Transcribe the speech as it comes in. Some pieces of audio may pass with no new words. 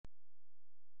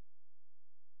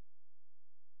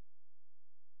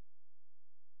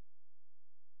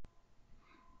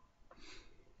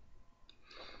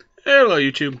Hello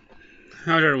YouTube,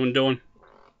 how's everyone doing?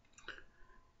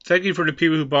 Thank you for the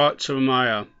people who bought some of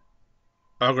my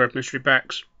autograph mystery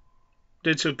packs.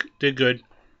 Did good.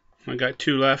 I got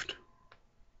 2 left,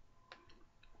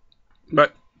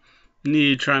 but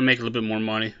need to try and make a little bit more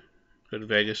money. Go to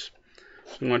Vegas.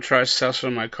 So I'm gonna try to sell some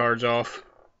of my cards off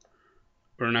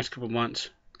for the next couple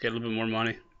months. Get a little bit more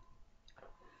money.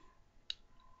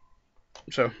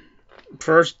 So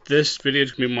first, this video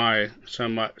is gonna be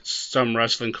some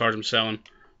wrestling cards I'm selling.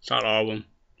 It's not all of them.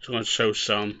 Just gonna show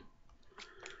some.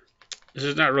 This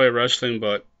is not really wrestling,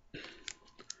 but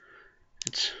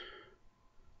it's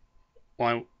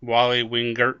Wally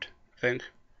Wingert, I think.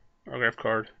 Autograph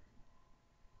card.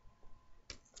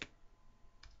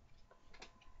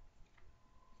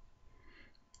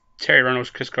 Terry Reynolds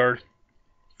kiss card.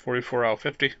 44 out of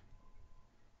 50.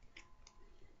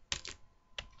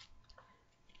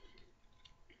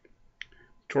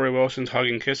 Tori Wilson's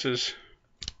Hugging Kisses.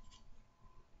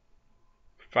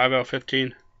 5 out of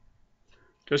 15.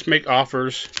 Just make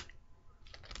offers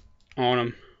on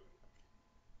them.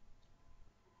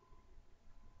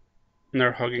 And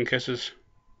they're Hugging Kisses.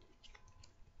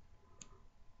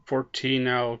 14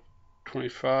 out of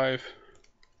 25.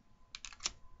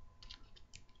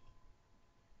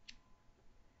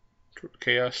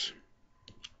 Chaos.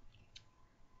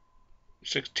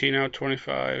 16 out of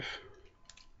 25.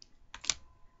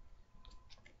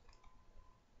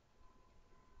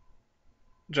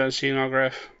 John Cena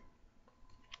autograph.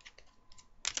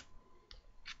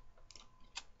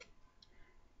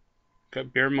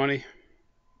 Got beer money.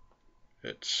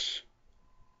 It's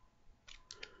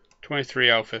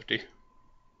 23 out of 50.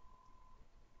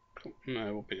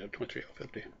 No, we'll pick up 23 out of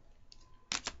 50.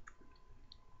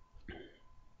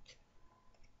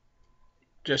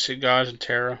 Jesse Gods and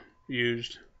Tara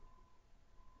used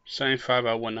 75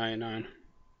 out of 199.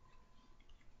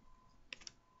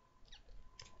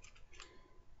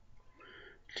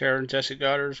 Tara and Jesse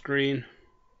Goddard's green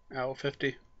out of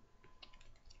 50.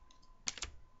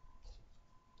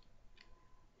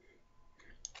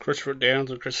 Christopher Downs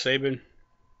and Chris Sabin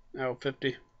out of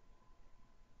 50.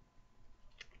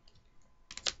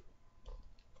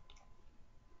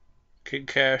 Kid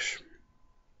Cash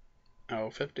out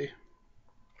of 50.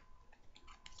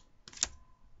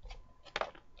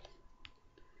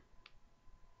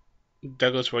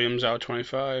 Douglas Williams out of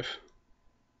 25.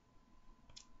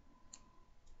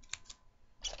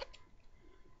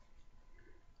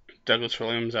 Douglas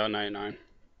Williams out of 99.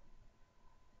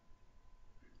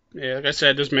 Yeah, like I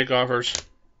said, just make offers.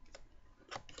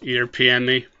 Either PM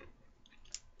me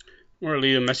or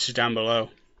leave a message down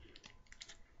below.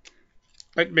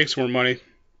 I'd like to make some more money.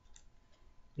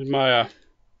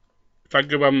 If I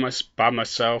go by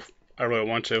myself, I really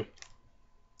want to.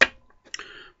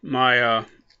 My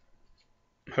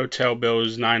hotel bill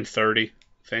is $930, I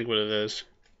think what it is.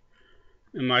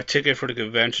 And my ticket for the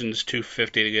convention is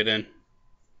 $250 to get in.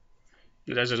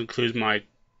 That doesn't include my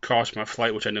cost of my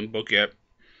flight, which I didn't book yet.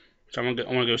 So I want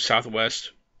to go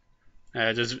Southwest.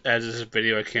 As this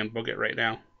video, I can't book it right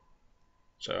now.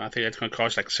 So I think that's going to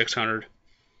cost like $600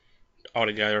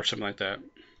 altogether or something like that.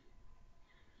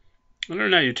 Other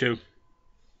than that, YouTube,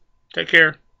 take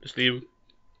care. Just leave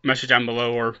a message down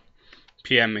below or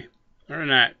PM me. Other than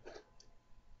that,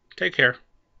 take care.